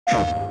These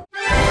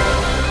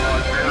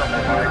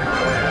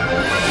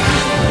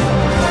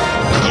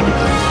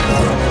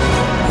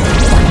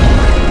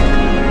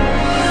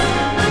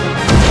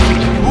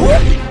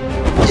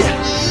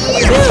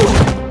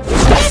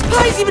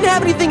pies even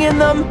have anything in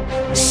them?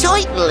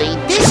 Certainly,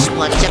 this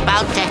one's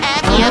about to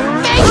have your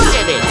face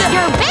in it.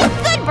 Your big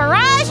good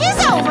barrage is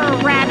over,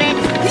 Rabbit.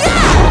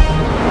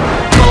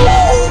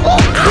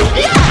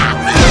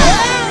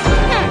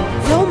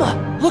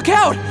 Velma, look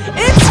out!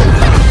 It's...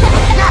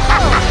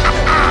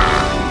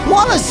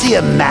 Wanna see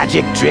a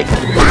magic trick?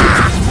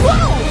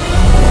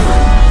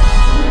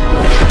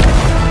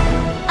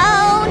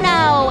 Oh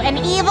no, an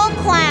evil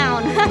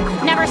clown.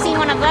 Never seen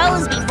one of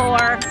those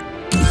before.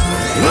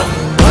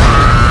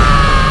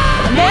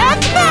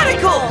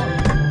 mathematical!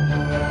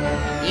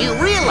 You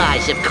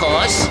realize, of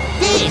course,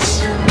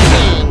 this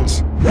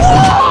means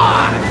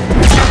War!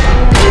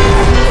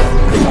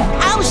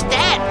 how's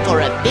that for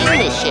a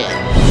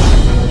finisher?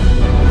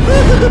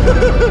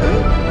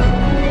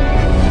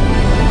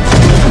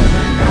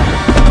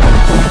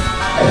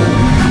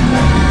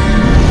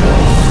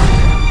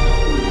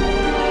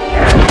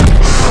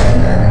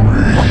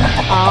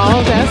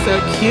 Oh, that's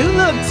a cute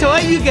little toy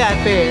you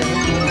got there.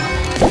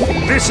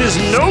 This is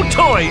no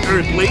toy,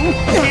 Earthling.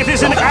 It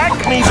is an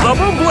Acme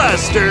Bubble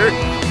Blaster.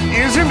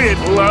 Isn't it,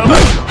 love?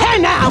 Hey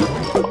now!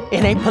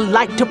 It ain't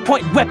polite to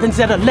point weapons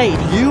at a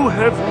lady. You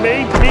have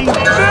made me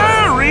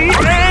very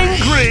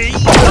angry.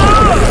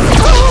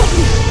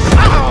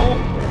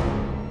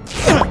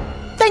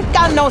 Think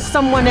I know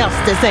someone else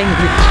that's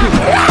angry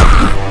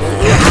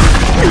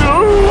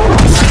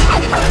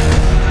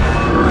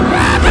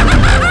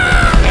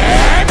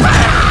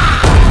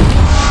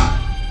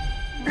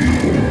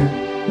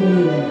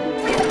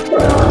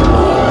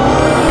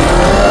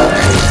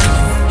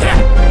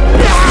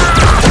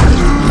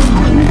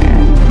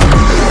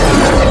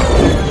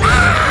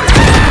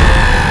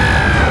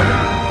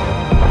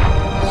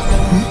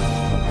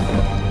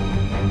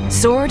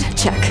Sword,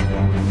 check.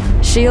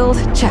 Shield,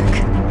 check.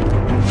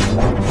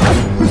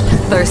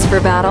 Thirst for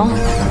battle?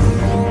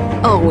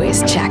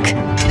 Always check.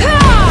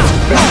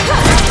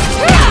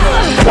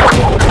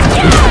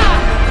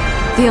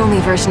 The only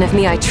version of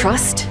me I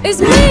trust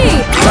is me!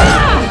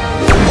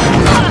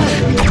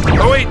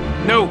 Oh wait,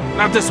 no,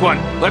 not this one.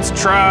 Let's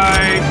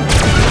try...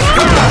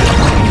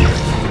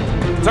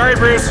 Sorry,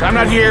 Bruce, I'm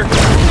not here.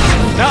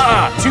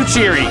 Nuh-uh, too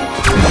cheery.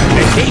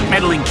 I hate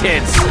meddling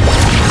kids.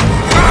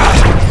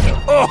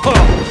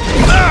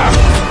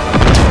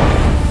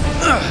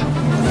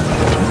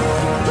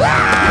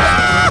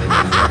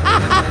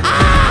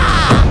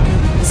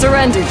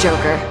 Surrender,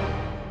 Joker.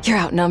 You're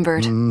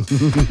outnumbered.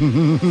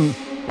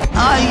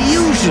 I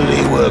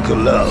usually work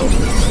alone,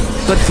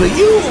 but for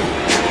you,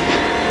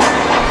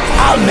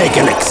 I'll make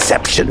an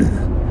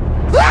exception.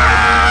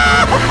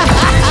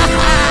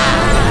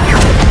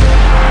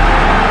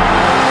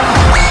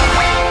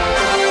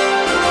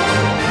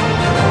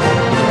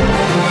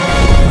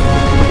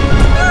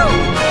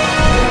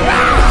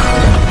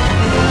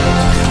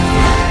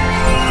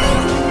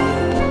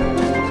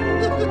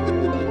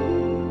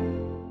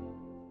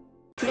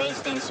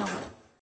 PlayStation